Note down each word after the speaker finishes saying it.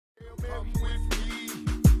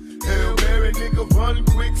nigga, run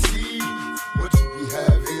quick, see what you be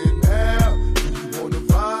having now. Do you wanna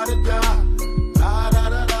ride or die? La da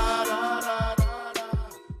da da da da da da.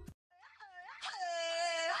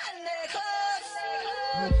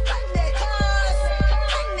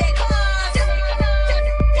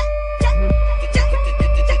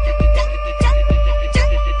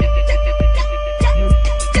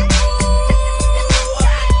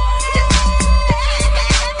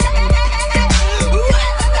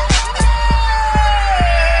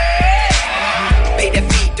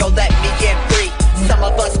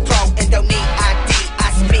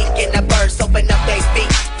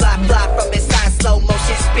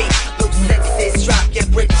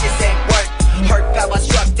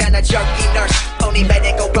 Jerky nurse, pony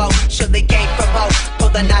medical road, surely came from home. Pull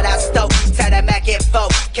the knot out stove, tied a Mac and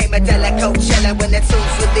folk. Came a Della Coachella when the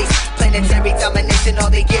tunes released. Planetary domination,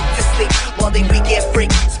 all they get to sleep. While we get free,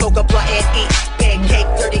 smoke a blunt and eat. Pancake,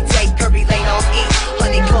 dirty take, Curry Lane on E.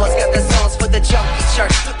 Honey calls got the songs for the junkie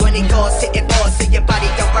church. When he calls, hitting balls so your body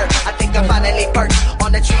don't hurt. I think I finally perched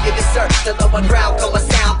on the tree to dessert. The lower ground going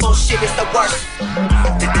sound, bullshit is the worst.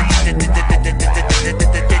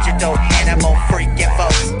 Digital animal freaking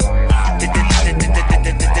folks. Digital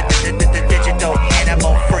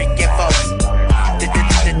animal freaking folks. Digital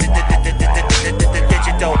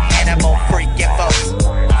animal freaking folks.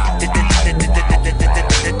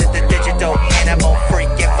 Digital animal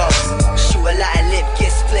freaking folks. Shoot a lot of lip,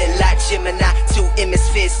 get split like Gemini. Two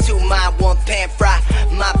hemispheres, two mind, one pan fry.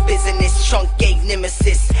 My business, truncate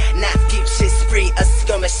nemesis. Not futures, free of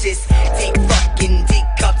skirmishes. Deep fucking, deep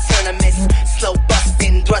cup tournaments. Slow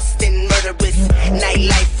busting, thrusting, murderous.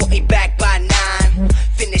 Nightlife, 40 back by 9.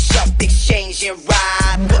 Finish up, exchange and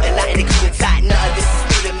ride. Put a lot in the crew and tie, none of this is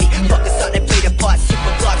new to me. Focus on the play the part,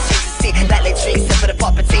 super block, change the scene. Like they dream, set for the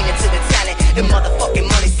part pertaining to the talent. The motherfucking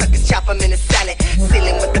money suckers, chop them in a salad.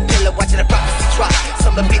 Ceiling with the pillow, watching the prophecy drop.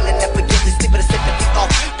 Some appealing that forgive the sleep, but the slip to be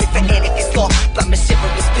off. Pray for Anakin's law, blind my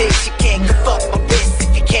shiverous bitch. You can't give up my wrist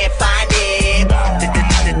if you can't find it.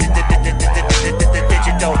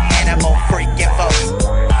 Digital animal freaking folks.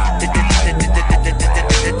 Digital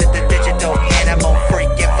animal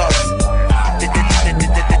freaking folks. Digital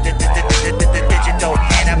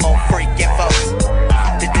animal freaking folks.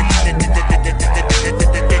 Digital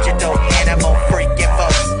animal freaking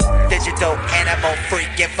folks. Digital animal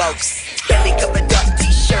freaking folks. Belly covered up,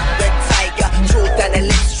 t-shirt, red tiger. Drool down the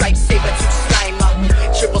lip, stripe, saber tooth slimer.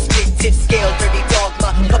 Triple split tip, scale, dirty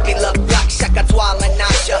dogma. Puppy love block, shaka twala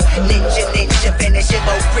nasha. Ninja, finishing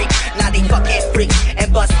low freak. Naughty fucking freaks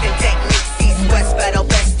and busting techniques. East, west, battle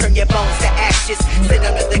best, turn your bones to ashes. Sit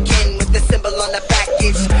under the kin with the symbol on the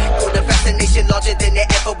package. Code of fascination larger than it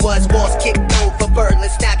ever was. Walls kicked over, Berlin,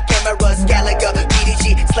 snap cameras. Gallagher,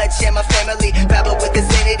 BDG, sledgehammer family. Babble with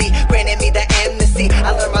insanity, granted me the amnesty.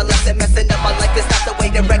 I learned my lesson, messing up my life. That's not the way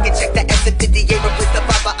to record. Check the S58, replace the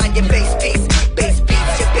baba on your bass piece. Bass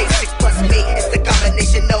beats, your basics plus me. It's the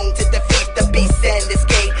combination known to defeat the beast and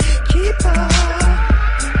escape. Keep on.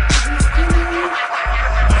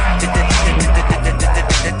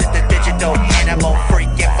 Digital animal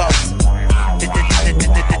freaking folks. Digital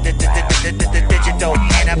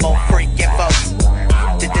animal freaking folks.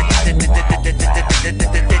 Digital animal freaking folks.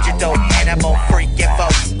 Digital animal freaking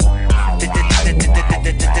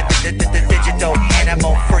folks. Digital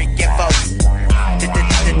animal freaking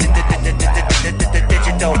folks.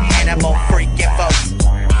 Digital animal freaking folks.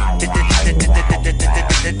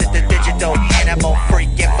 Digital animal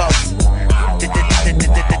freaking folks.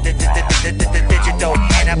 Digital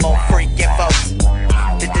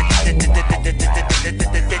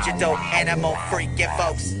animal freaking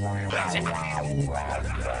folks.